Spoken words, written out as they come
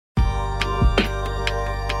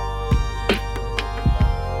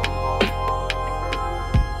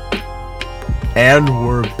And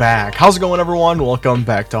we're back. How's it going, everyone? Welcome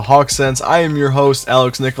back to HawkSense. I am your host,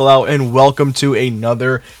 Alex Nicolau, and welcome to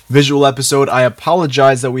another visual episode. I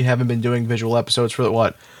apologize that we haven't been doing visual episodes for,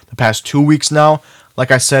 the past 2 weeks now.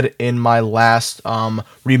 Like I said in my last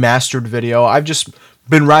remastered video, I've just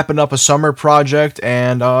been wrapping up a summer project,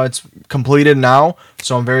 and it's completed now,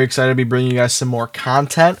 so I'm very excited to be bringing you guys some more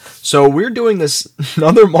content. So we're doing this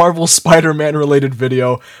another Marvel Spider-Man related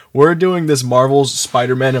video. We're doing this Marvel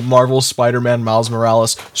Spider-Man Miles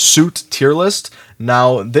Morales suit tier list.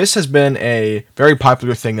 Now, this has been a very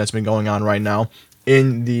popular thing that's been going on right now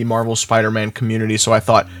in the Marvel Spider-Man community, so I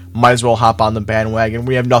thought might as well hop on the bandwagon.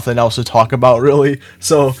 We have nothing else to talk about, really.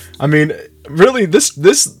 So, I mean, really, this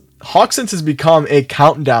HawkSense has become a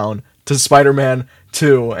countdown to Spider-Man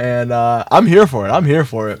 2, and I'm here for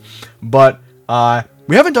it. But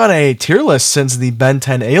we haven't done a tier list since the Ben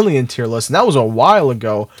 10 Alien tier list, and that was a while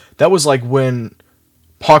ago. That was like when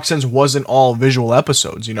HawkSense wasn't all visual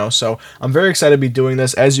episodes, so I'm very excited to be doing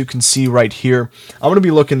this. As you can see right here, I'm going to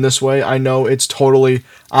be looking this way. I know it's totally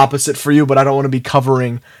opposite for you, but I don't want to be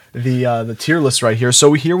covering the tier list right here.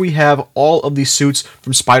 So here we have all of these suits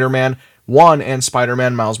from Spider-Man 1 and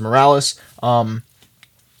Spider-Man Miles Morales. Some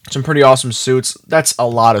pretty awesome suits. That's a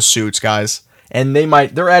lot of suits, guys. And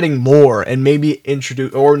they're adding more and maybe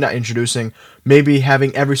maybe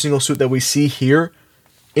having every single suit that we see here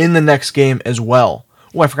in the next game as well.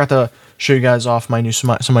 Oh, I forgot to show you guys off some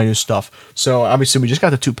of my new stuff. So obviously we just got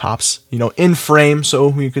the 2 pops, in frame, so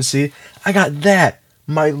you can see. I got that.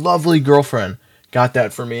 My lovely girlfriend got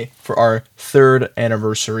that for me for our 3rd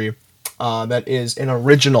anniversary. That is an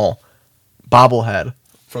original bobblehead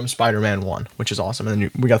from Spider-Man 1, which is awesome. And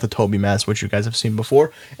then we got the Tobey mask, which you guys have seen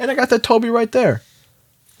before. And I got that Tobey right there.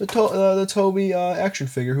 The Tobey action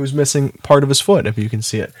figure who's missing part of his foot, if you can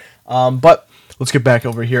see it. But let's get back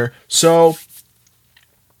over here. So,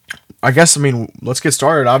 let's get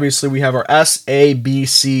started. Obviously, we have our S, A, B,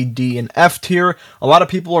 C, D, and F tier. A lot of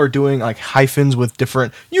people are doing like hyphens with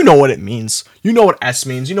different, you know what it means. You know what S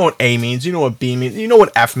means. You know what A means. You know what B means. You know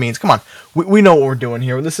what F means. Come on. We know what we're doing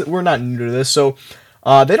here. We're not new to this. So,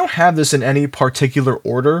 they don't have this in any particular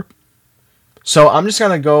order. So, I'm just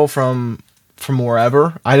going to go from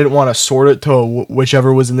wherever. I didn't want to sort it to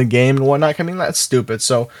whichever was in the game and whatnot. I mean, that's stupid.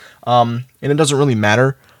 So, and it doesn't really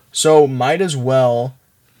matter. So, might as well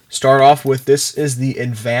start off with, this is the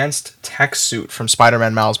Advanced Tech suit from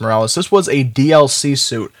Spider-Man Miles Morales. This was a DLC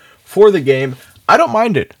suit for the game. I don't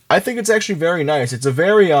mind it. I think it's actually very nice. It's a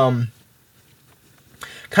very, kind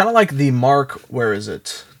of like the Mark, where is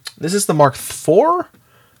it? This is the Mark IV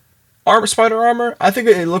Spider Armor. I think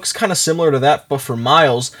it looks kind of similar to that, but for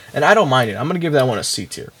Miles, and I don't mind it. I'm going to give that one a C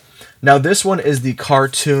tier. Now, this one is the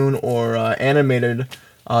cartoon or animated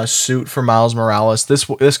suit for Miles Morales.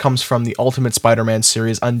 This comes from the Ultimate Spider-Man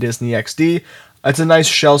series on Disney XD. It's a nice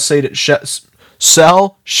cel-shaded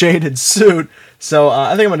suit, so I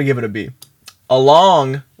think I'm going to give it a B.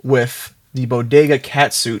 Along with the Bodega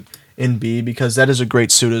Cat suit in B, because that is a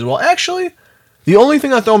great suit as well. Actually, the only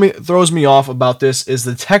thing that throws me off about this is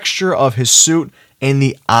the texture of his suit and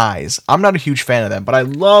the eyes. I'm not a huge fan of that, but I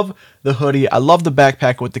love the hoodie. I love the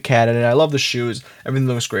backpack with the cat in it. I love the shoes. Everything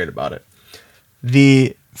looks great about it.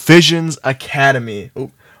 The Visions Academy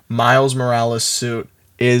Miles Morales suit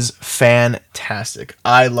is fantastic.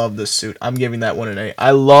 I love this suit. I'm giving that one an A. I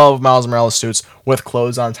love Miles Morales suits with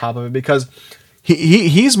clothes on top of it, because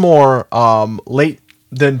he's more late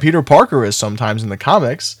than Peter Parker is sometimes in the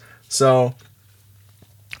comics. So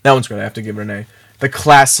that one's good. I have to give it an A. The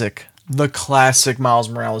classic Miles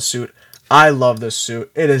Morales suit. I love this suit.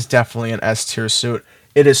 It is definitely an S tier suit.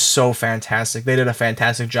 It is so fantastic. They did a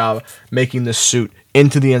fantastic job making this suit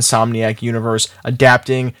into the Insomniac universe,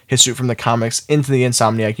 adapting his suit from the comics into the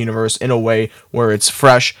Insomniac universe in a way where it's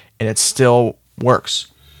fresh and it still works.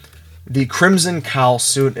 The Crimson Cowl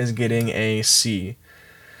suit is getting a C.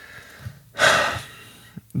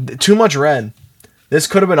 Too much red. This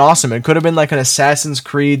could have been awesome. It could have been like an Assassin's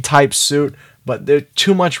Creed type suit, but there's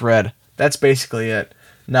too much red. That's basically it.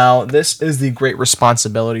 Now, this is the Great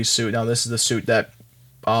Responsibility suit. Now, this is the suit that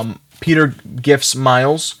Peter gifts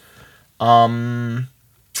Miles. I'm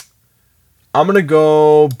going to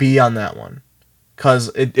go B on that one,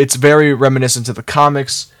 because it's very reminiscent to the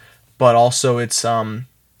comics, but also it's not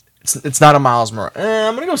a Miles Morales.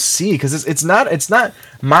 I'm going to go C, because it's not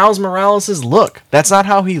Miles Morales' look. That's not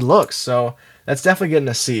how he looks, so that's definitely getting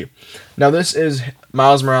a C. Now, this is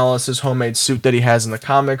Miles Morales' homemade suit that he has in the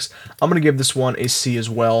comics. I'm going to give this one a C as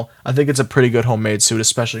well. I think it's a pretty good homemade suit,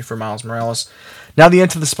 especially for Miles Morales. Now, the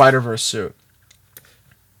Into the Spider-Verse suit.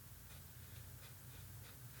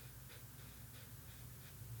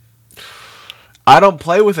 I don't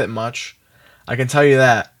play with it much. I can tell you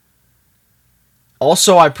that.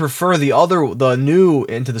 Also, I prefer the new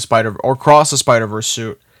Into the Spider or Cross the Spider-Verse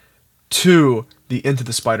suit to the Into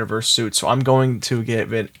the Spider-Verse suit. So I'm going to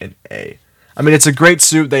give it an A. I mean, it's a great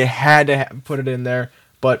suit. They had to put it in there,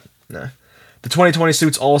 but nah. The 2020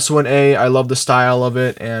 suit's also an A. I love the style of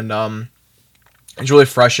it, and it's really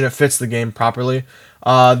fresh and it fits the game properly.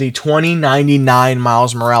 The 2099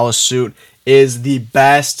 Miles Morales suit is the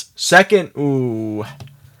best. Second, ooh,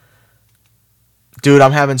 dude,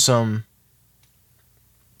 I'm having some.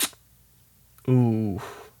 Ooh,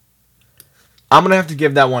 I'm gonna have to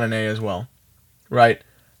give that one an A as well, right?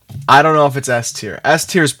 I don't know if it's S tier. S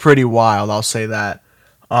tier is pretty wild. I'll say that.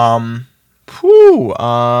 Whew.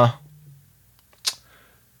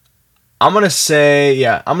 I'm gonna say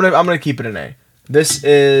yeah. I'm gonna keep it an A. This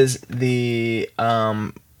is the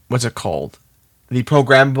what's it called? The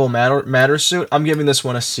programmable matter suit. I'm giving this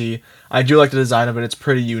one a C. I do like the design of it. It's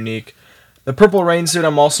pretty unique. The Purple Rain suit,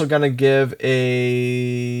 I'm also gonna give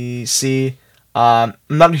a C. I'm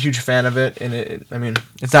not a huge fan of it, and I mean,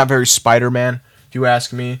 it's not very Spider-Man, if you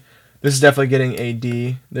ask me. This is definitely getting a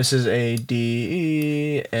D. This is a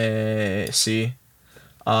D, a C,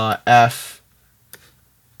 F.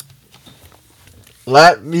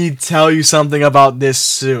 Let me tell you something about this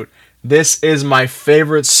suit. This is my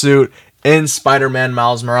favorite suit in Spider-Man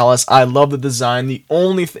Miles Morales. I love the design. The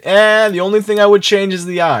only thing I would change is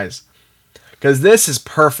the eyes. Because this is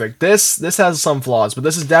perfect. This has some flaws, but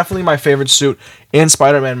this is definitely my favorite suit in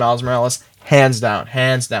Spider-Man Miles Morales. Hands down.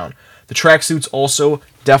 Hands down. The tracksuit's also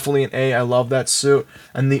definitely an A. I love that suit.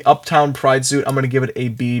 And the Uptown Pride suit, I'm going to give it a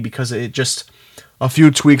B because it just... a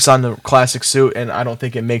few tweaks on the classic suit, and I don't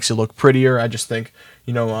think it makes it look prettier. I just think,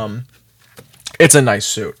 it's a nice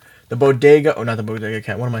suit. The Bodega... oh, not the Bodega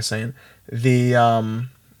Cat. What am I saying? The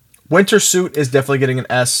Winter suit is definitely getting an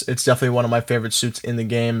S. It's definitely one of my favorite suits in the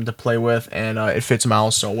game to play with, and it fits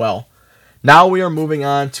Miles so well. Now we are moving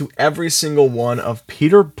on to every single one of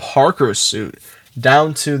Peter Parker's suit,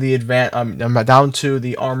 down to the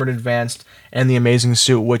Armored Advanced and the Amazing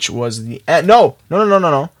Suit, which was the... no.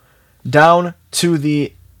 Down to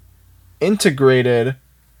the integrated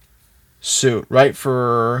suit, right?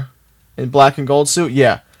 For in black and gold suit?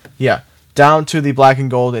 Yeah. Down to the black and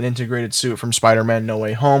gold and integrated suit from Spider-Man No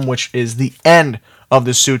Way Home, which is the end of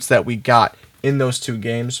the suits that we got in those two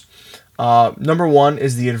games. Number one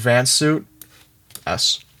is the advanced suit.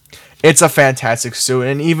 S. It's a fantastic suit,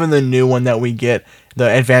 and even the new one that we get, the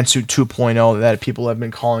Advanced Suit 2.0 that people have been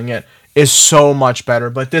calling it, is so much better,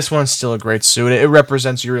 but this one's still a great suit. It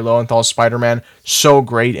represents Yuri Lowenthal's Spider-Man so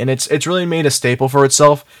great, and it's really made a staple for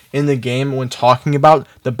itself in the game when talking about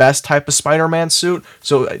the best type of Spider-Man suit,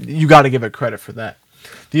 so you got to give it credit for that.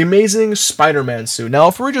 The Amazing Spider-Man suit. Now,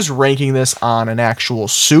 if we're just ranking this on an actual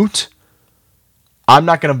suit, I'm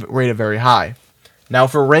not going to rate it very high. Now,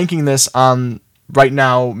 if we're ranking this on, right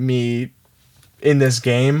now, me in this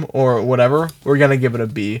game or whatever, we're going to give it a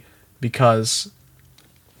B because...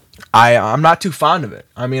 I'm not too fond of it.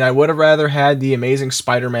 I mean, I would have rather had the Amazing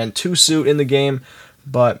Spider-Man 2 suit in the game,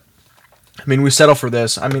 but I mean, we settle for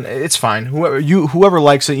this. I mean, it's fine. Whoever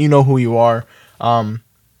likes it, you know who you are. Do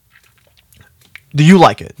you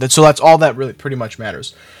like it? So that's all that really pretty much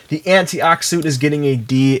matters. The Antioch suit is getting a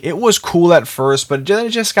D. It was cool at first, but then it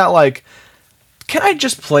just got like, can I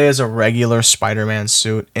just play as a regular Spider-Man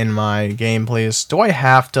suit in my game, please? Do I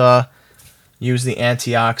have to use the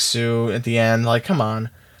Antioch suit at the end? Like, come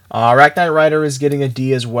on. Arachnite Rider is getting a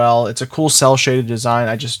D as well. It's a cool cel-shaded design.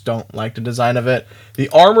 I just don't like the design of it. The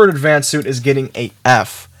Armored Advanced suit is getting a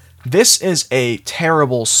F. This is a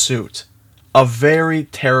terrible suit. A very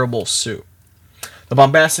terrible suit. The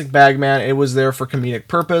Bombastic Bagman, it was there for comedic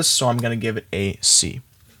purpose, so I'm going to give it a C.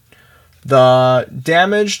 The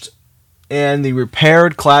Damaged and the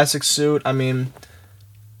Repaired Classic suit, I mean,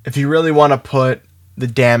 if you really want to put the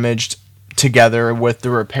Damaged together with the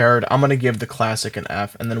Repaired, I'm going to give the Classic an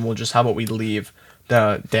F, and then how about we leave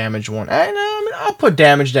the Damaged one? And I'll put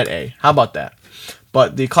Damaged at A. How about that?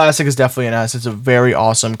 But the Classic is definitely an S. It's a very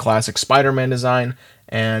awesome classic Spider-Man design,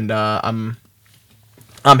 and I'm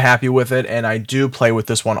happy with it, and I do play with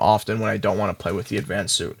this one often when I don't want to play with the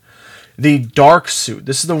Advanced suit. The Dark suit.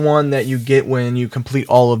 This is the one that you get when you complete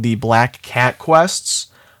all of the Black Cat quests.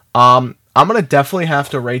 I'm going to definitely have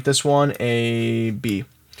to rate this one a B.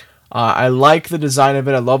 I like the design of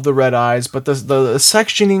it. I love the red eyes, but the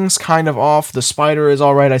sectioning's kind of off. The spider is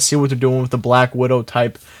alright. I see what they're doing with the Black Widow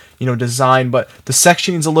type, design, but the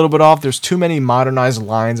sectioning's a little bit off. There's too many modernized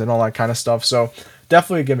lines and all that kind of stuff, so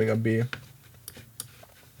definitely giving a B.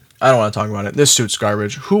 I don't want to talk about it. This suit's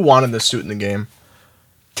garbage. Who wanted this suit in the game?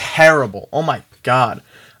 Terrible. Oh my god.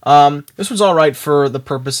 This one's alright for the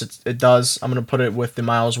purpose it does. I'm going to put it with the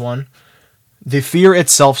Miles one. The Fear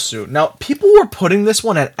Itself suit. Now, people were putting this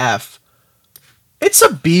one at F. It's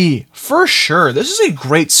a B, for sure. This is a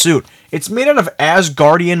great suit. It's made out of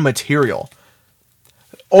Asgardian material.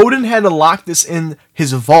 Odin had to lock this in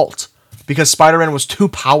his vault because Spider-Man was too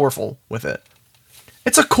powerful with it.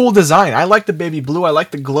 It's a cool design. I like the baby blue. I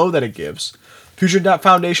like the glow that it gives. Future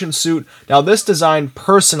Foundation suit. Now, this design,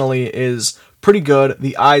 personally, is pretty good.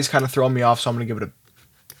 The eyes kind of throw me off, so I'm going to give it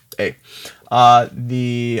a A.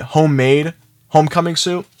 The homemade Homecoming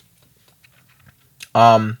suit.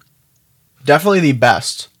 Definitely the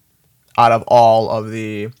best out of all of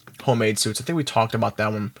the homemade suits. I think we talked about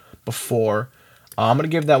that one before. I'm going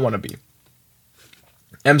to give that one a B.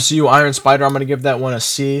 MCU Iron Spider, I'm going to give that one a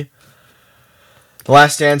C. The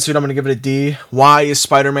Last Stand suit, I'm going to give it a D. Why is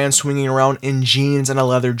Spider-Man swinging around in jeans and a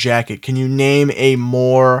leather jacket? Can you name a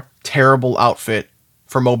more terrible outfit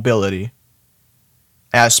for mobility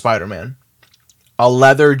as Spider-Man? A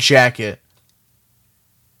leather jacket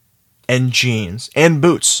and jeans and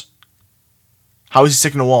boots. How is he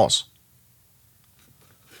sticking to walls?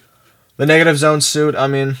 The Negative Zone suit, I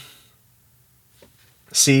mean,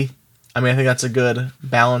 C. I think that's a good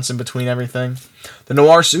balance in between everything. The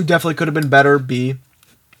Noir suit definitely could have been better, B.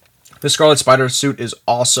 The Scarlet Spider suit is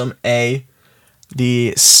awesome, A.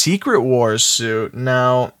 The Secret Wars suit,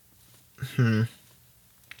 now, I'm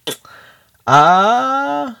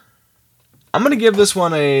going to give this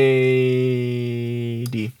one a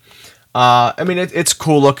D. It's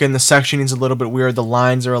cool looking. The sectioning's a little bit weird. The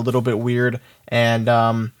lines are a little bit weird. And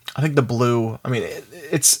I think the blue,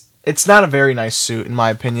 it's not a very nice suit, in my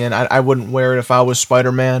opinion. I wouldn't wear it if I was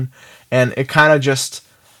Spider-Man. And it kind of just,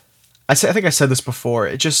 I think I said this before.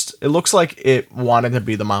 It looks like it wanted to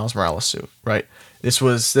be the Miles Morales suit, right? This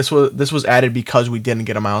was added because we didn't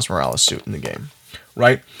get a Miles Morales suit in the game,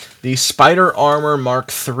 right? The Spider Armor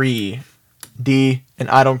Mark III, D, and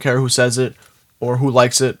I don't care who says it or who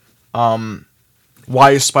likes it.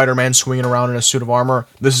 Why is Spider-Man swinging around in a suit of armor?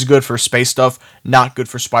 This is good for space stuff, not good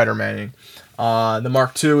for Spider-Maning. The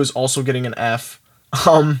Mark II is also getting an F.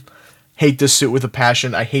 Hate this suit with a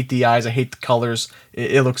passion. I hate the eyes. I hate the colors.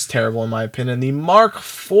 It looks terrible in my opinion. The Mark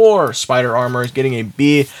IV Spider Armor is getting a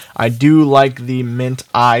B. I do like the mint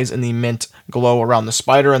eyes and the mint glow around the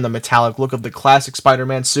spider and the metallic look of the classic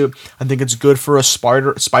Spider-Man suit. I think it's good for a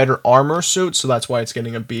spider armor suit, so that's why it's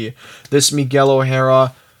getting a B. This Miguel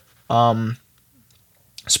O'Hara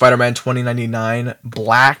Spider-Man 2099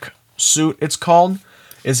 black suit, it's called,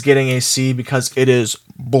 is getting a C because it is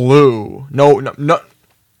blue.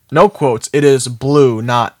 No quotes. It is blue,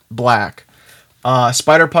 not black.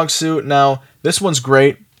 Spider-Punk suit. Now, this one's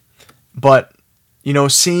great, but,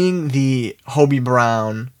 seeing the Hobie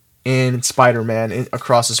Brown in Spider-Man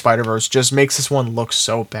across the Spider-Verse just makes this one look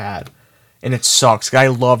so bad. And it sucks. I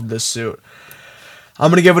loved this suit.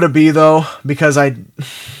 I'm going to give it a B, though, because I'm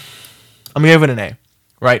going to give it an A,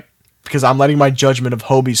 right? Because I'm letting my judgment of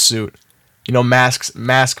Hobie's suit, mask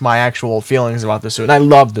my actual feelings about this suit. And I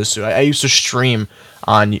love this suit. I used to stream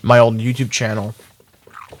on my old YouTube channel,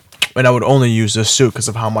 and I would only use this suit because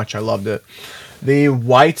of how much I loved it. The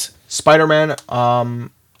white Spider-Man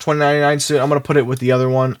 2099 suit, I'm going to put it with the other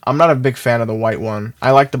one. I'm not a big fan of the white one. I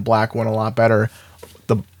like the black one a lot better.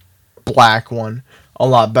 The black one a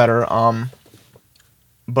lot better.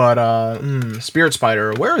 Spirit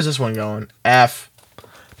Spider, where is this one going? F.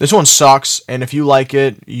 This one sucks, and if you like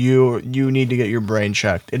it, you need to get your brain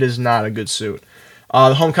checked. It is not a good suit.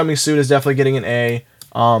 The Homecoming suit is definitely getting an A.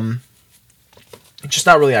 It's just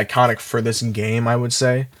not really iconic for this game, I would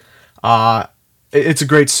say. It's a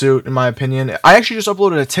great suit, in my opinion. I actually just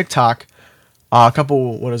uploaded a TikTok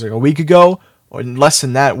a week ago, or less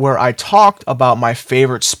than that, where I talked about my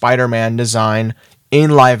favorite Spider-Man design in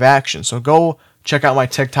live action. So go check out my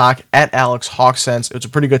TikTok at AlexHawkSense. It's a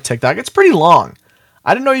pretty good TikTok. It's pretty long.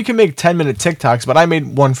 I didn't know you can make 10-minute TikToks, but I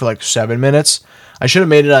made one for like 7 minutes. I should have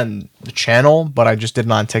made it on the channel, but I just did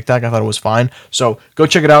it on TikTok. I thought it was fine. So go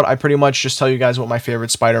check it out. I pretty much just tell you guys what my favorite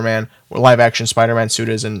Spider-Man, live-action Spider-Man suit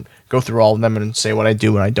is, and go through all of them and say what I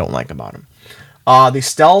do and I don't like about them. The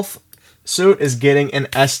Stealth suit is getting an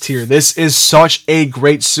S tier. This is such a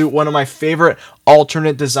great suit. One of my favorite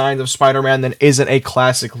alternate designs of Spider-Man that isn't a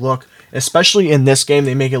classic look. Especially in this game,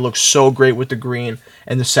 they make it look so great with the green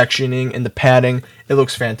and the sectioning and the padding. It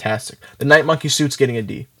looks fantastic. The Night Monkey suit's getting a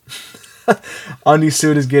D. Undy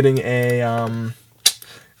suit is getting a I'm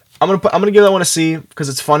gonna give that one a C because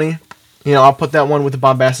it's funny. I'll put that one with the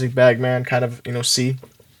Bombastic Bagman, kind of, C.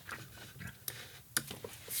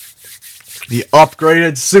 The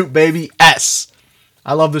upgraded suit, baby, S.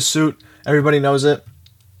 I love this suit. Everybody knows it.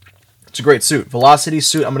 It's a great suit. Velocity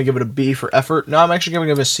suit, I'm going to give it a B for effort. No, I'm actually going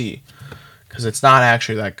to give it a C, because it's not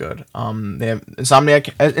actually that good. They have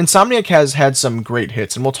Insomniac has had some great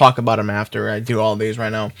hits, and we'll talk about them after I do all these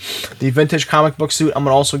right now. The vintage comic book suit, I'm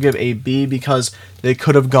going to also give a B, because they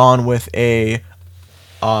could have gone with a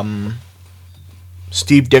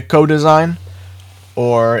Steve Ditko design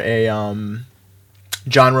or a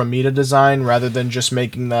John Romita design, rather than just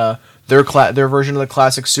making their version of the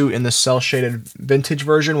classic suit in the cel-shaded vintage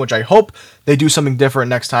version, which I hope they do something different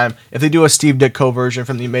next time. If they do a Steve Ditko version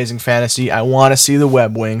from the Amazing Fantasy, I want to see the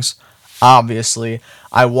web wings, obviously.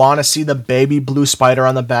 I want to see the baby blue spider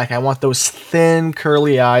on the back. I want those thin,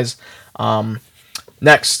 curly eyes.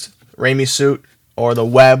 Next, Raimi suit, or the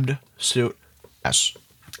webbed suit. S.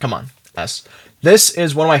 Come on, S. This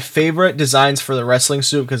is one of my favorite designs for the wrestling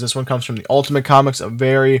suit, because this one comes from the Ultimate Comics, a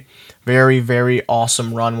very, very, very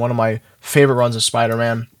awesome run. One of my favorite runs of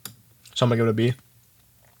Spider-Man. So I'm going to give it a B.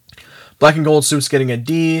 Black and gold suit's getting a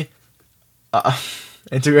D.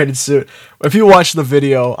 Integrated suit. If you watch the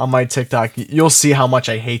video on my TikTok, you'll see how much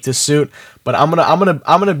I hate this suit. But I'm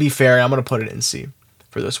gonna be fair. I'm gonna put it in C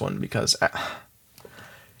for this one, because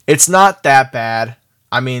it's not that bad.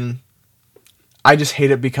 I mean, I just hate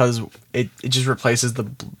it because it just replaces the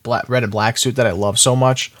red and black suit that I love so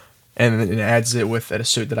much, and it adds it with a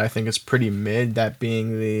suit that I think is pretty mid, that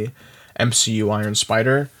being the MCU Iron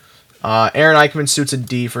Spider. Aaron Eichmann suit's a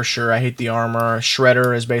D for sure. I hate the armor.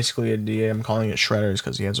 Shredder is basically a D. I'm calling it Shredder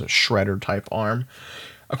because he has a Shredder type arm.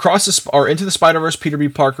 Into the Spider-Verse, Peter B.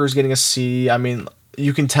 Parker is getting a C. I mean,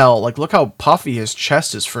 you can tell. Like, look how puffy his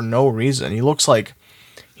chest is for no reason. He looks like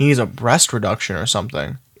he needs a breast reduction or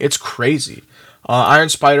something. It's crazy. Iron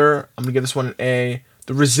Spider, I'm going to give this one an A.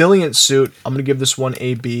 The Resilient suit, I'm going to give this one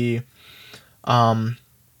a B.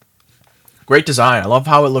 Great design. I love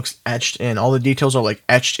how it looks etched in. All the details are like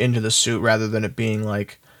etched into the suit, rather than it being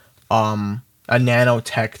like a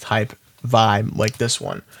nanotech type vibe like this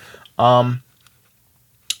one. The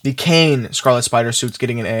Kane Scarlet Spider suit's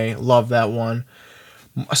getting an A. Love that one.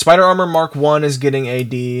 Spider Armor Mark 1 is getting a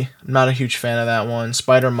D. I'm not a huge fan of that one.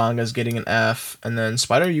 Spider Manga is getting an F. And then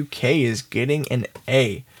Spider UK is getting an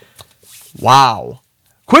A. Wow.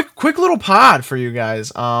 Quick little pod for you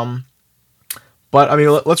guys. But, I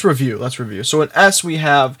mean, let's review. So in S, we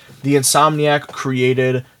have the Insomniac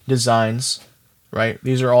created designs, right?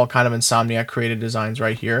 These are all kind of Insomniac created designs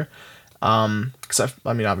right here. Except,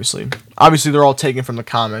 I mean, obviously they're all taken from the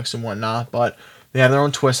comics and whatnot, but they have their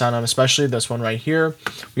own twist on them, especially this one right here.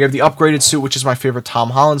 We have the upgraded suit, which is my favorite Tom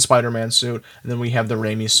Holland Spider-Man suit. And then we have the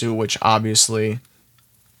Raimi suit, which obviously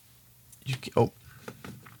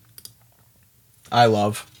I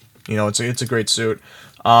love. You know, it's a great suit.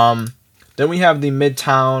 Then we have the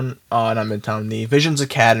the Visions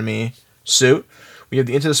Academy suit. We have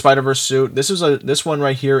the Into the Spider-Verse suit. This one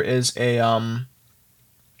right here is a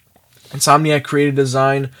Insomniac created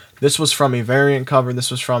design. This was from a variant cover.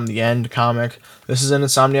 This was from the End comic. This is an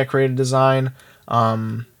Insomniac created design.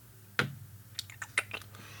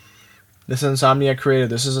 This is Insomniac created.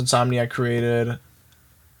 This is Insomniac created.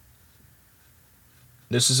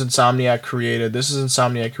 This is Insomniac created. This is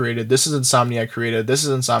Insomniac created. This is Insomniac created. This is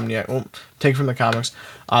Insomniac. Oh, take from the comics.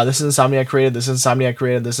 This is Insomniac created. This is Insomniac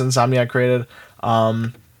created. This is Insomniac created.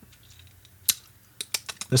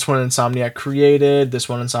 This one Insomniac created. This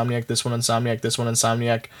one Insomniac. This one Insomniac. This one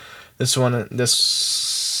Insomniac. This one. This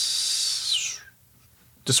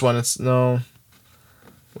one. It's no.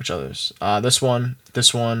 Which others? This one.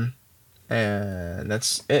 This one. And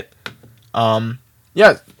that's it.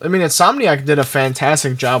 Yeah, I mean, Insomniac did a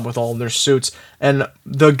fantastic job with all of their suits. And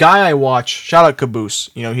the guy I watch, shout out Caboose,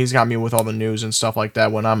 you know, he's got me with all the news and stuff like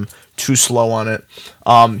that when I'm too slow on it.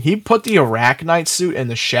 He put the Arachnite suit and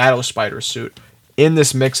the Shadow Spider suit in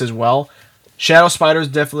this mix as well. Shadow Spider is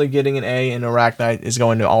definitely getting an A, and Arachnite is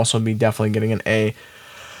going to also be definitely getting an A.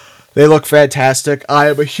 They look fantastic. I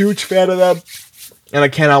am a huge fan of them, and I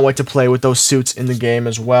cannot wait to play with those suits in the game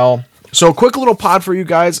as well. So a quick little pod for you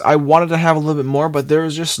guys. I wanted to have a little bit more, but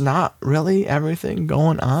there's just not really everything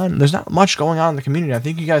going on. There's not much going on in the community. I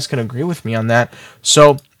think you guys can agree with me on that.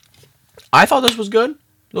 So I thought this was good.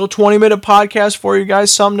 Little 20-minute podcast for you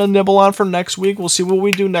guys. Something to nibble on for next week. We'll see what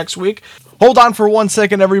we do next week. Hold on for 1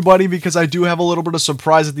 second, everybody, because I do have a little bit of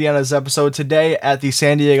surprise at the end of this episode. Today at the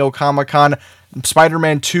San Diego Comic-Con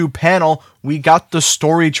Spider-Man 2 panel, we got the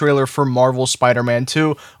story trailer for Marvel Spider-Man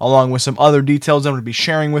 2, along with some other details I'm going to be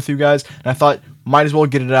sharing with you guys. And I thought, might as well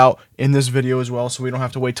get it out in this video as well, so we don't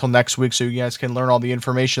have to wait till next week, so you guys can learn all the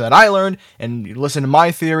information that I learned and listen to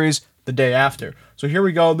my theories the day after. So here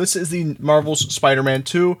we go. This is the Marvel's Spider-Man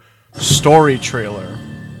 2 story trailer.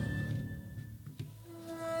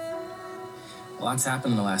 Lots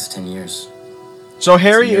happened in the last 10 years. So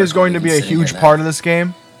Harry is going to be a huge part of this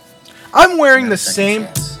game. I'm wearing the same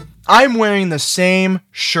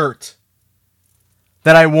shirt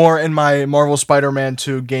that I wore in my Marvel Spider-Man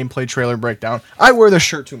 2 gameplay trailer breakdown. I wear this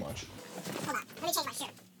shirt too much. Hold on, let me change my shirt.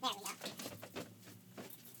 There we go.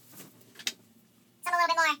 Some a little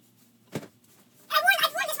bit more. I've worn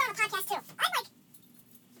this one on the podcast too.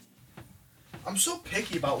 I'm so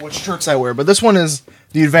picky about what shirts I wear, but this one is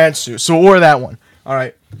the advanced suit, so we'll wear that one. All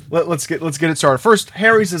right, let's get it started. First,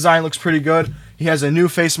 Harry's design looks pretty good. He has a new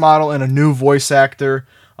face model and a new voice actor.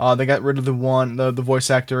 They got rid of the voice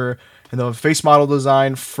actor and the face model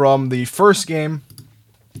design from the first game,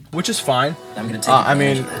 which is fine. I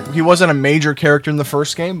mean, he wasn't a major character in the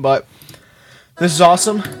first game, but this is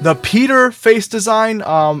awesome. The Peter face design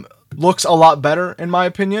looks a lot better, in my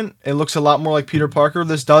opinion. It looks a lot more like Peter Parker.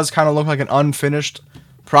 This does kind of look like an unfinished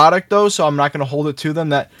product, though, so I'm not going to hold it to them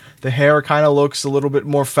that the hair kind of looks a little bit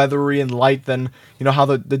more feathery and light than, you know, how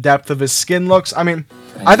the depth of his skin looks. I mean,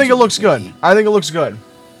 I think it looks good. I think it looks good.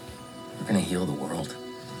 We're going to heal the world.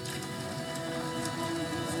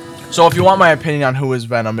 So if you want my opinion on who is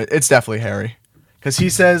Venom, it's definitely Harry. Because he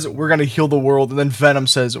says, we're going to heal the world, and then Venom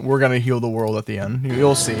says, we're going to heal the world at the end.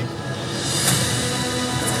 You'll see.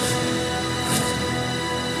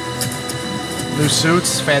 New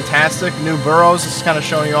suits, fantastic. New burrows, this is kind of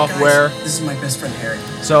showing you off where. This is my best friend Harry.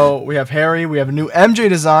 So we have Harry, we have a new MJ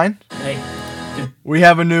design. Hey. We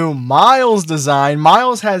have a new Miles design.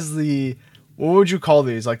 Miles has the, what would you call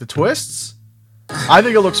these? Like the twists? I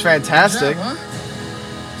think it looks fantastic. Good job,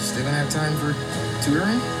 huh? Still gonna have time for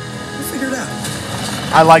tutoring? We'll figure it out.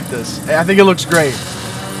 I like this. I think it looks great.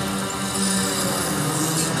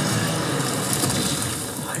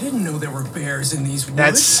 I didn't know there were bears in these woods.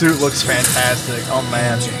 That suit looks fantastic. Oh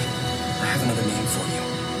man. MJ, I have another name for you.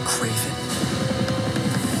 Craven.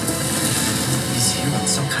 He's here on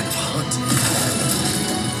some kind of hunt.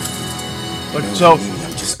 Look, so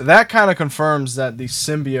that kind of confirms that the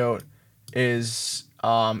symbiote is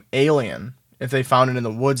alien. If they found it in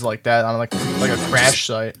the woods like that on like a crash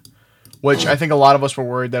site, which I think a lot of us were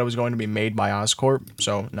worried that it was going to be made by Oscorp.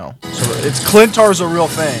 So no. So it's Clintar's a real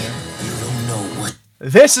thing. You don't know what.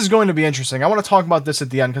 This is going to be interesting. I want to talk about this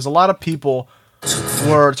at the end because a lot of people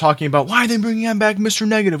were talking about why are they bringing back Mr.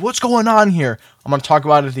 Negative? What's going on here? I'm going to talk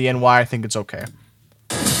about it at the end why I think it's okay.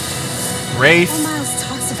 Wraith. All Miles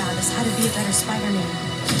talks about is how to be a better Spider-Man.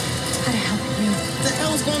 How to help you. What the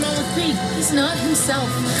hell's going on with Pete? He's not himself.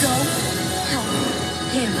 Go help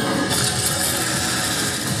him.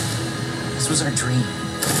 This was our dream.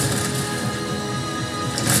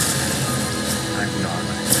 I'm not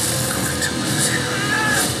going to lose him.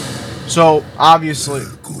 So obviously,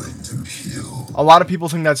 a lot of people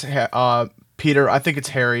think that's Peter. I think it's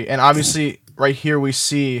Harry, and obviously, right here we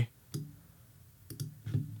see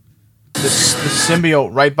the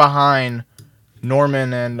symbiote right behind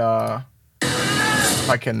Norman and if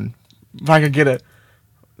I can get it,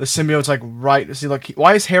 the symbiote's like right. See, look,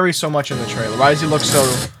 why is Harry so much in the trailer? Why does he look so,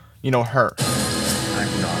 hurt?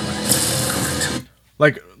 I'm not going to.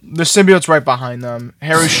 Like the symbiote's right behind them.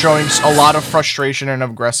 Harry's showing a lot of frustration and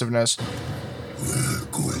aggressiveness. We're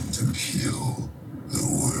going to heal the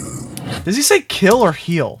world. Does he say kill or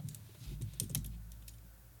heal?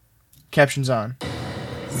 Captions on.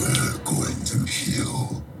 We're going to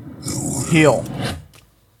heal the world. Heal.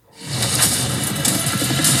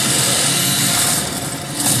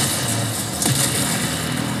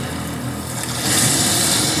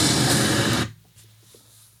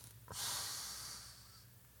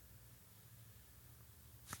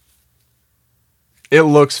 It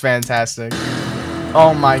looks fantastic.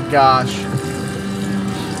 Oh my gosh.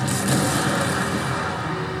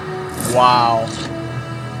 Wow.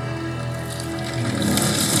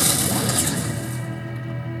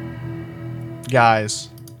 Guys.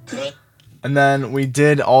 And then we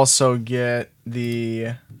did also get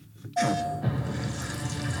the...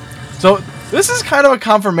 So, this is kind of a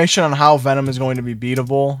confirmation on how Venom is going to be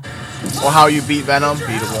beatable. Or how you beat Venom.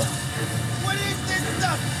 Beatable. What is this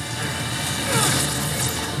stuff?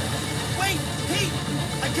 Wait, Pete!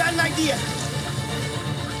 I got an idea.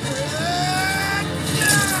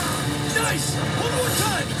 Nice! One more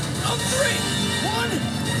time! On three! 1,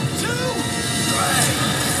 2,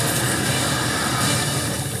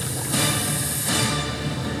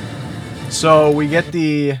 3! So we get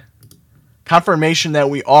the confirmation that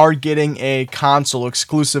we are getting a console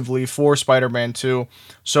exclusively for Spider-Man 2.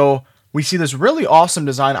 So we see this really awesome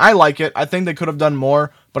design. I like it. I think they could have done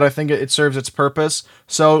more, but I think it serves its purpose.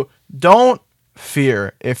 So don't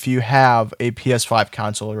fear if you have a PS5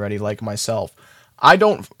 console already like myself. I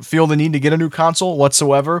don't feel the need to get a new console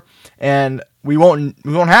whatsoever, and we won't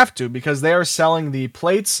have to, because they are selling the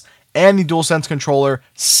plates and the DualSense controller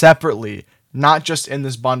separately, not just in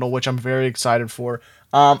this bundle, which I'm very excited for.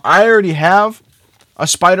 I already have a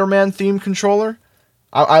Spider-Man themed controller.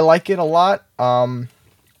 I like it a lot.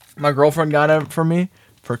 My girlfriend got it for me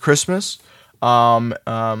for Christmas. I'll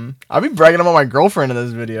be bragging about my girlfriend in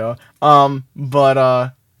this video.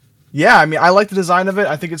 Yeah, I mean, I like the design of it.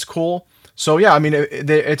 I think it's cool. So yeah, I mean,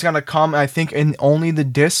 it's gonna come, I think, in only the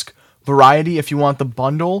disc variety if you want the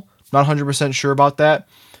bundle. Not 100% sure about that,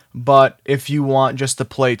 but if you want just the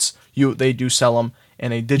plates, they do sell them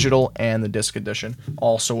in a digital and the disc edition,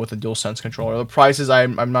 also with a DualSense controller. The prices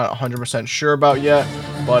I'm not 100% sure about yet,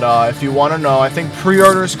 but if you want to know, I think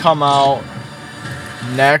pre-orders come out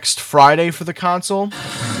next Friday for the console.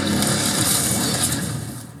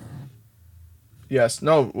 Yes,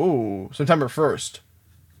 no, ooh, September 1st.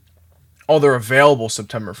 Oh, they're available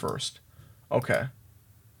September 1st. Okay.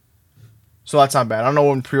 So that's not bad. I don't know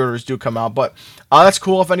when pre-orders do come out, but that's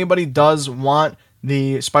cool. If anybody does want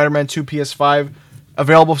the Spider-Man 2 PS5,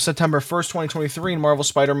 available September 1st, 2023, and Marvel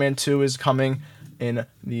Spider-Man 2 is coming in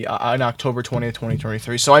October 20th,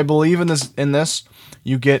 2023. So I believe in this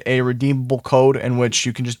you get a redeemable code in which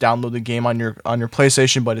you can just download the game on your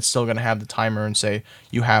PlayStation, but it's still going to have the timer and say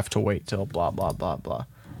you have to wait till blah blah blah blah,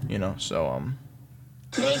 you know. So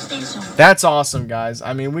that's awesome, guys.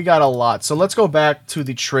 I mean, we got a lot. So let's go back to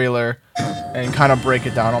the trailer and kind of break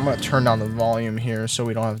it down. I'm going to turn down the volume here so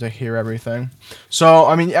we don't have to hear everything. So,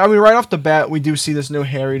 I mean, right off the bat, we do see this new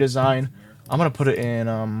Harry design. I'm going to put it in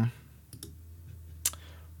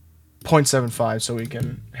 0.75 so we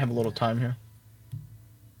can have a little time here.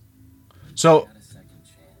 So,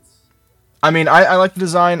 I mean, I like the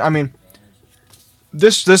design. I mean,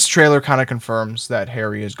 this trailer kind of confirms that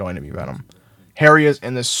Harry is going to be Venom. Harry is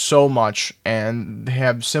in this so much, and they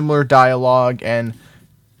have similar dialogue, and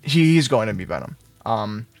he's going to be Venom.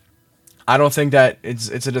 I don't think that it's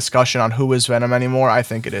a discussion on who is Venom anymore. I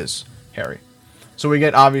think it is Harry. So we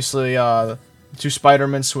get, obviously, two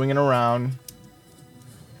Spider-Men swinging around.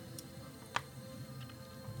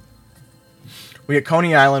 We get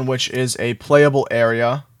Coney Island, which is a playable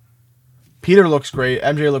area. Peter looks great.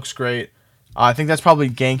 MJ looks great. I think that's probably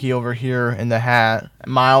Genki over here in the hat.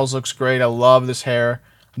 Miles looks great. I love this hair.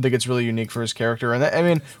 I think it's really unique for his character. And I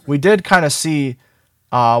mean, we did kind of see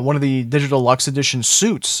one of the Digital Lux Edition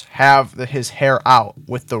suits have his hair out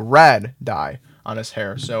with the red dye on his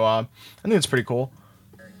hair. So I think it's pretty cool.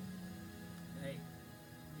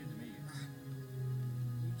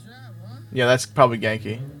 Yeah, that's probably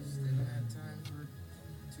Genki.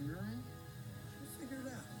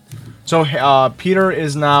 So Peter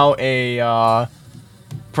is now a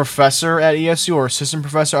professor at ESU, or assistant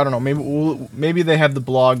professor. I don't know. Maybe they have the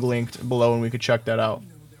blog linked below and we could check that out.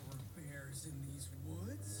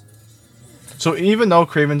 So even though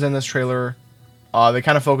Kraven's in this trailer, they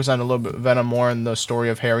kind of focus on a little bit Venom more and the story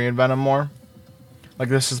of Harry and Venom more. Like,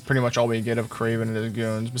 this is pretty much all we get of Kraven and his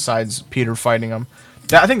goons, besides Peter fighting him.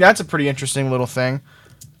 I think that's a pretty interesting little thing.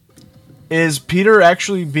 Is Peter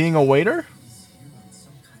actually being a waiter?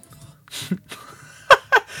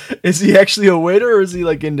 Is he actually a waiter, or is he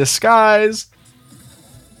like in disguise?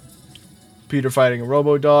 Peter fighting a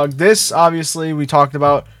Robo-Dog. This, obviously, we talked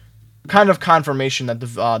about, kind of confirmation that the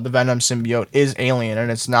Venom symbiote is alien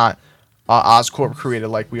and it's not Oscorp created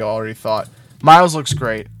like we already thought. Miles looks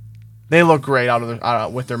great. They look great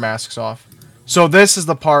with their masks off. So this is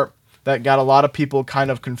the part that got a lot of people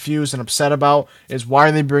kind of confused and upset about, is why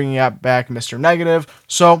are they bringing back Mr. Negative?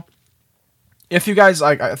 So if you guys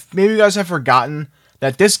maybe you guys have forgotten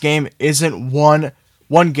that this game isn't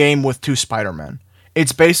one game with two Spider-Men.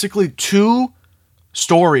 It's basically two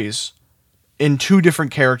stories in two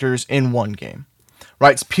different characters in one game.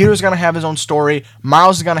 Right? So Peter's going to have his own story,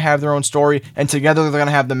 Miles is going to have their own story, and together they're going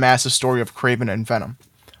to have the massive story of Kraven and Venom.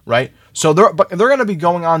 Right? So they're going to be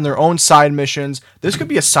going on their own side missions. This could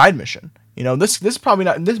be a side mission. You know, this probably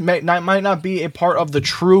not, this might not be a part of the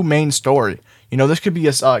true main story. You know, this could be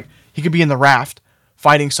he could be in the raft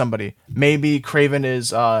fighting somebody. Maybe Kraven is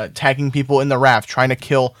tagging people in the raft, trying to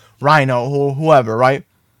kill Rhino, whoever, right?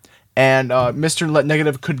 And Mr.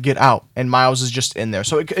 Negative could get out, and Miles is just in there.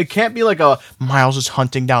 So it can't be like a Miles is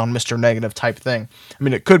hunting down Mr. Negative type thing. I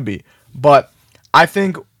mean, it could be, but I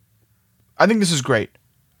think this is great.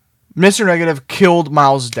 Mr. Negative killed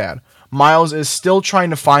Miles' dad. Miles is still trying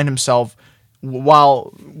to find himself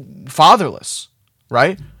while fatherless,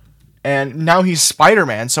 right? And now he's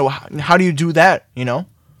Spider-Man, so how do you do that, you know,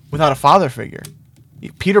 without a father figure?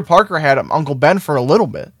 Peter Parker had Uncle Ben for a little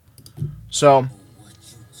bit. So,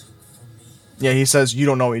 yeah, he says, you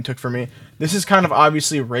don't know what you took from me. This is kind of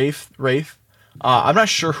obviously Wraith I'm not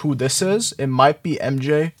sure who this is. It might be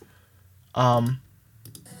MJ.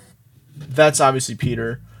 That's obviously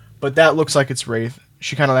Peter, but that looks like it's Wraith.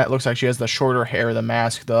 She kind of that looks like she has the shorter hair, the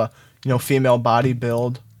mask, the female body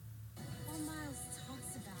build. All Miles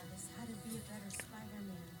talks about is how to be a better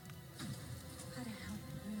Spider-Man. How to help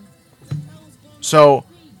you. So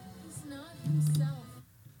He's not himself.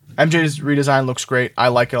 MJ's redesign looks great. I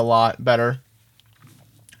like it a lot better.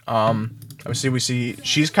 Obviously we see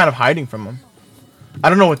she's kind of hiding from him. I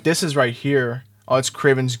don't know what this is right here. Oh, it's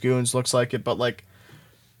Kraven's goons. Looks like it, but like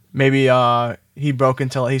maybe he broke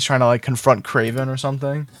into. He's trying to like confront Kraven or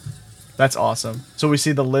something. That's awesome. So we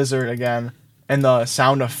see the lizard again, and the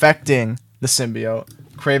sound affecting the symbiote.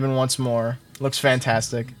 Kraven once more. Looks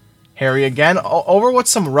fantastic. Harry again over what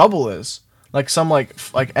some rubble is, like some like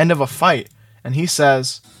end of a fight, and he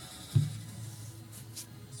says,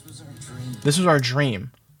 This was our dream. "This was our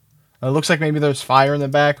dream." It looks like maybe there's fire in the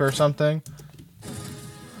back or something.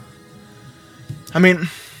 I mean,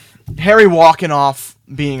 Harry walking off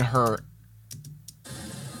being hurt.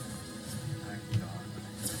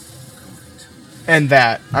 And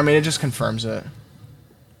that. I mean, it just confirms it.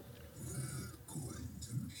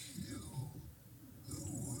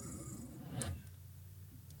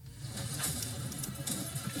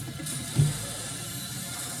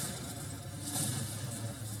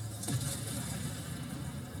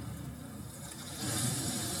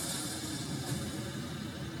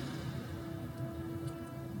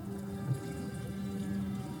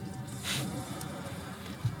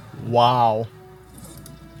 Wow.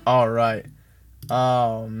 All right.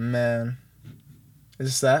 Oh man. Is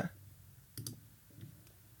this that?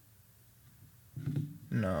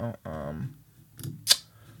 No.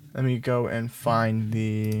 Let me go and find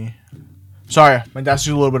the. Sorry, my desk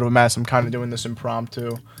is a little bit of a mess. I'm kind of doing this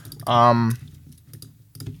impromptu.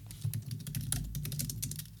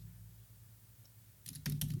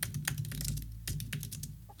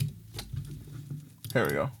 Here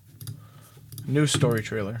we go. New story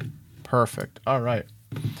trailer. Perfect. All right.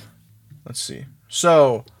 Let's see.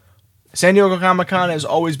 So, San Diego Comic-Con has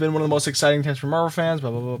always been one of the most exciting times for Marvel fans.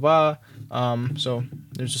 Blah, blah, blah, blah. So,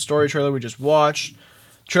 there's a story trailer we just watched.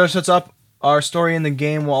 Trailer sets up our story in the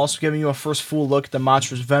game while also giving you a first full look at the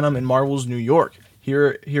monstrous Venom in Marvel's New York.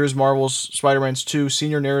 Here's Marvel's Spider-Man's 2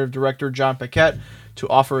 senior narrative director John Paquette to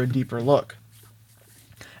offer a deeper look.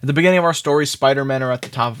 At the beginning of our story, Spider-Men are at the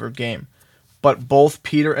top of their game. But both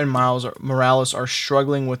Peter and Miles Morales are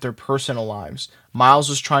struggling with their personal lives. Miles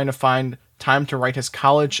is trying to find time to write his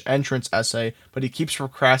college entrance essay, but he keeps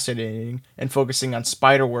procrastinating and focusing on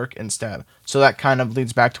spider work instead. So that kind of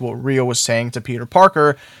leads back to what Rio was saying to Peter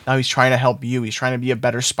Parker. Now he's trying to help you. He's trying to be a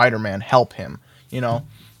better Spider-Man. Help him,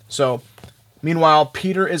 So, meanwhile,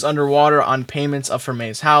 Peter is underwater on payments for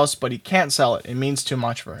May's house, but he can't sell it. It means too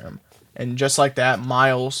much for him. And just like that,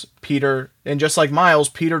 Peter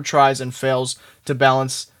tries and fails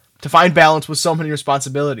to find balance with so many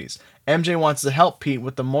responsibilities. MJ wants to help Pete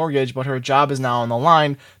with the mortgage, but her job is now on the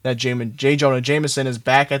line. That J. Jonah Jameson is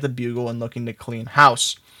back at the Bugle and looking to clean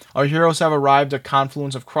house. Our heroes have arrived at a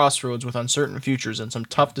confluence of crossroads with uncertain futures and some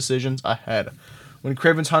tough decisions ahead. When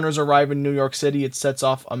Kraven's hunters arrive in New York City, it sets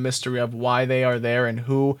off a mystery of why they are there and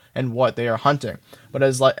who and what they are hunting. But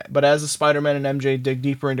as the Spider-Man and MJ dig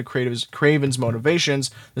deeper into Kraven's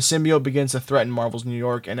motivations, the symbiote begins to threaten Marvel's New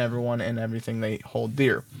York and everyone and everything they hold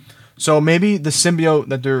dear. So maybe the symbiote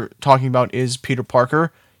that they're talking about is Peter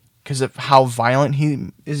Parker because of how violent he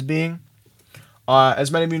is being.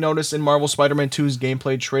 As many of you noticed in Marvel Spider-Man 2's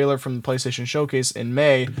gameplay trailer from the PlayStation Showcase in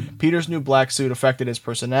May, Peter's new black suit affected his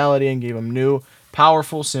personality and gave him new,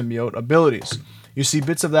 powerful symbiote abilities. You see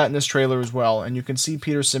bits of that in this trailer as well, and you can see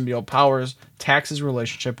Peter's symbiote powers tax his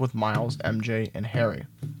relationship with Miles, MJ, and Harry.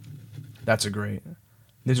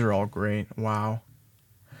 These are all great. Wow.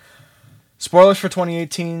 Spoilers for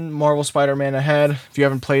 2018 Marvel Spider-Man ahead. If you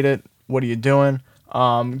haven't played it, what are you doing?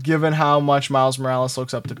 Given how much Miles Morales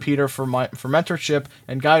looks up to Peter for mentorship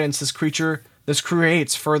and guidance, this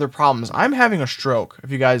creates further problems. I'm having a stroke, if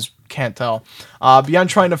you guys can't tell. Beyond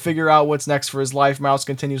trying to figure out what's next for his life, Miles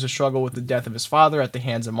continues to struggle with the death of his father at the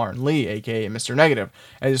hands of Martin Lee, aka Mr. Negative.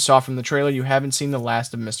 As you saw from the trailer, you haven't seen the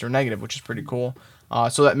last of Mr. Negative, which is pretty cool.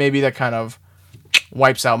 So that maybe that kind of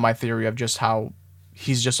wipes out my theory of just how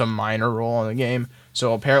he's just a minor role in the game.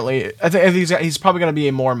 So apparently, I think he's probably going to be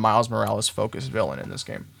a more Miles Morales-focused villain in this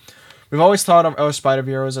game. We've always thought of our Spider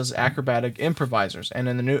Heroes as acrobatic improvisers, and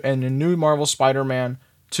in the new Marvel Spider-Man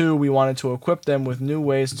 2, we wanted to equip them with new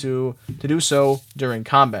ways to do so during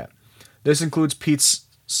combat. This includes Pete's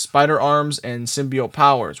spider arms and symbiote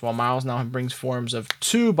powers, while Miles now brings forms of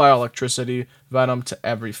 2 bioelectricity Venom to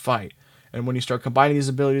every fight. And when you start combining these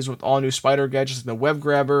abilities with all new spider gadgets and the web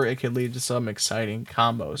grabber, it can lead to some exciting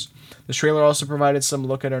combos. This trailer also provided some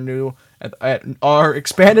look at our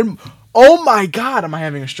expanded. Oh my God, am I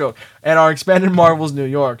having a stroke? And our expanded Marvel's New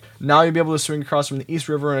York. Now you'll be able to swing across from the East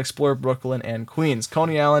River and explore Brooklyn and Queens.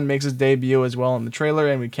 Coney Island makes his debut as well in the trailer,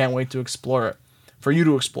 and we can't wait to explore it. For you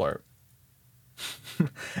to explore it.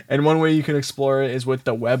 And one way you can explore it is with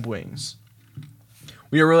the web wings.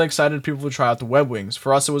 We are really excited for people to try out the web wings.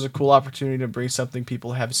 For us, it was a cool opportunity to bring something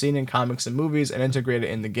people have seen in comics and movies and integrate it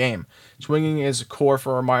in the game. Swinging is core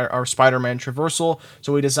for our Spider-Man traversal,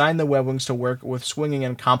 so we designed the web wings to work with swinging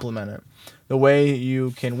and complement it. The way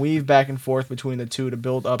you can weave back and forth between the two to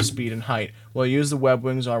build up speed and height. We'll use the web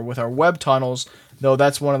wings with our web tunnels, though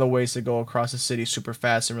that's one of the ways to go across the city super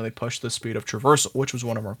fast and really push the speed of traversal, which was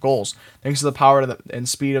one of our goals. Thanks to the power and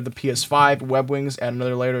speed of the PS5, web wings add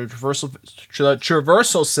another layer of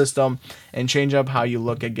traversal system and change up how you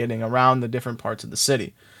look at getting around the different parts of the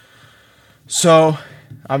city. So,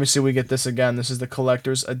 obviously we get this again. This is the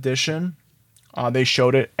collector's edition. They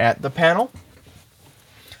showed it at the panel.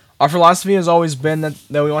 Our philosophy has always been that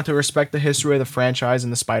we want to respect the history of the franchise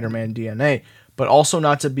and the Spider-Man DNA, but also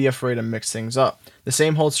not to be afraid to mix things up. The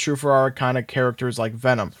same holds true for our iconic characters like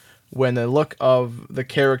Venom. When the look of the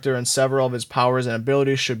character and several of his powers and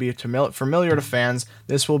abilities should be familiar to fans,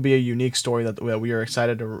 this will be a unique story that we are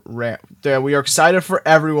excited for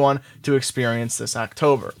everyone to experience this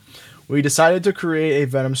October. We decided to create a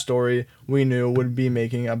Venom story we knew would be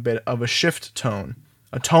making a bit of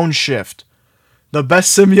a tone shift. The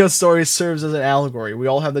best symbiote story serves as an allegory. We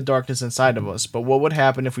all have the darkness inside of us, but what would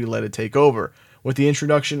happen if we let it take over? With the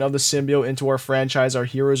introduction of the symbiote into our franchise, our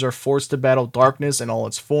heroes are forced to battle darkness in all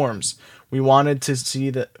its forms. We wanted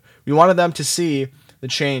them to see the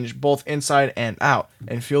change both inside and out,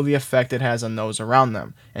 and feel the effect it has on those around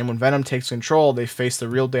them. And when Venom takes control, they face the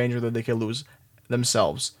real danger that they could lose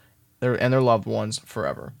themselves and their loved ones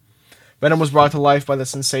forever. Venom was brought to life by the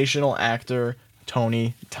sensational actor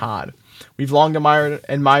Tony Todd. We've long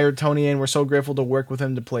admired Tony, and we're so grateful to work with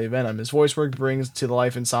him to play Venom. His voice work brings to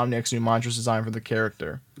life Insomniac's new monstrous design for the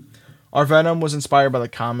character. Our Venom was inspired by the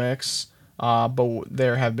comics, but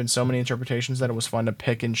there have been so many interpretations that it was fun to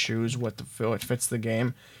pick and choose what fits the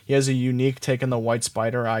game. He has a unique take on the White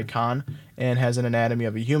Spider icon and has an anatomy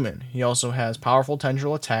of a human. He also has powerful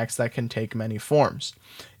tendril attacks that can take many forms.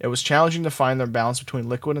 It was challenging to find the balance between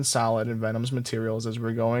liquid and solid in Venom's materials, as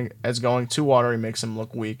going too watery makes him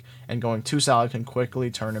look weak, and going too solid can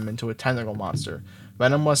quickly turn him into a tentacle monster.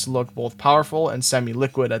 Venom must look both powerful and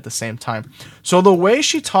semi-liquid at the same time. So the way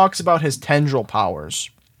she talks about his tendril powers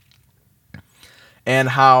and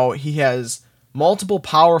how he has multiple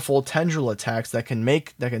powerful tendril attacks that can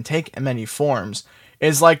take many forms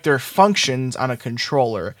is like their functions on a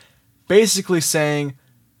controller, basically saying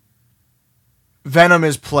Venom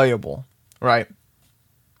is playable, right?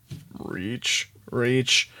 Reach.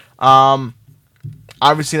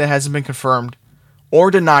 Obviously that hasn't been confirmed or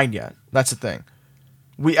denied yet. That's the thing.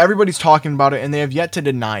 Everybody's talking about it, and they have yet to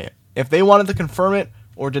deny it. If they wanted to confirm it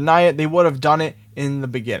or deny it, they would have done it in the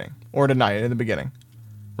beginning, or deny it in the beginning,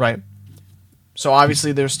 right? So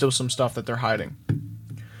obviously there's still some stuff that they're hiding.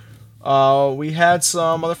 We had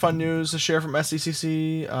some other fun news to share from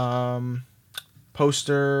SDCC.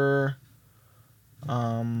 Poster,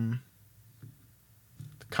 the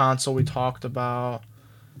console we talked about,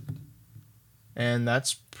 and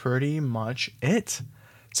that's pretty much it.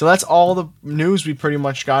 So that's all the news we pretty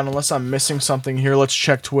much got, unless I'm missing something here. Let's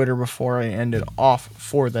check Twitter before I end it off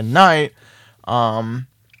for the night.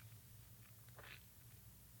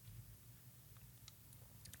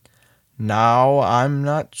 Now I'm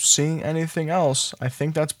not seeing anything else. I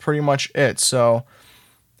think that's pretty much it. So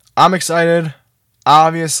I'm excited,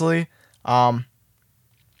 obviously. Wow.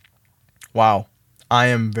 I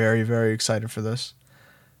am very, very excited for this.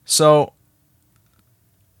 So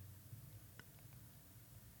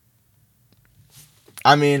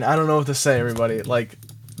I mean, I don't know what to say, everybody. Like,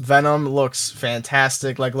 Venom looks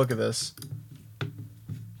fantastic. Like, look at this.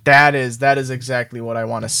 That is exactly what I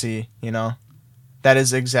want to see, you know? That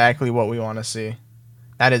is exactly what we want to see.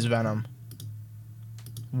 That is Venom.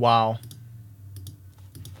 Wow.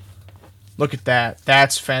 Look at that.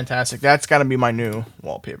 That's fantastic. That's got to be my new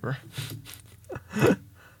wallpaper.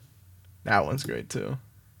 That one's great, too.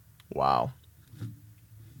 Wow.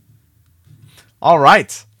 All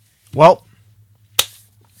right. Well,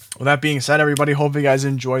 with that being said, everybody, hope you guys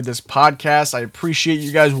enjoyed this podcast. I appreciate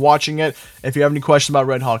you guys watching it. If you have any questions about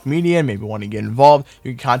Red Hawk Media and maybe want to get involved,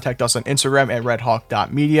 you can contact us on Instagram at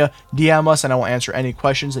redhawk.media. DM us, and I will answer any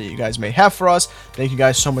questions that you guys may have for us. Thank you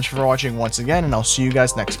guys so much for watching once again, and I'll see you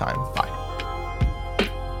guys next time. Bye.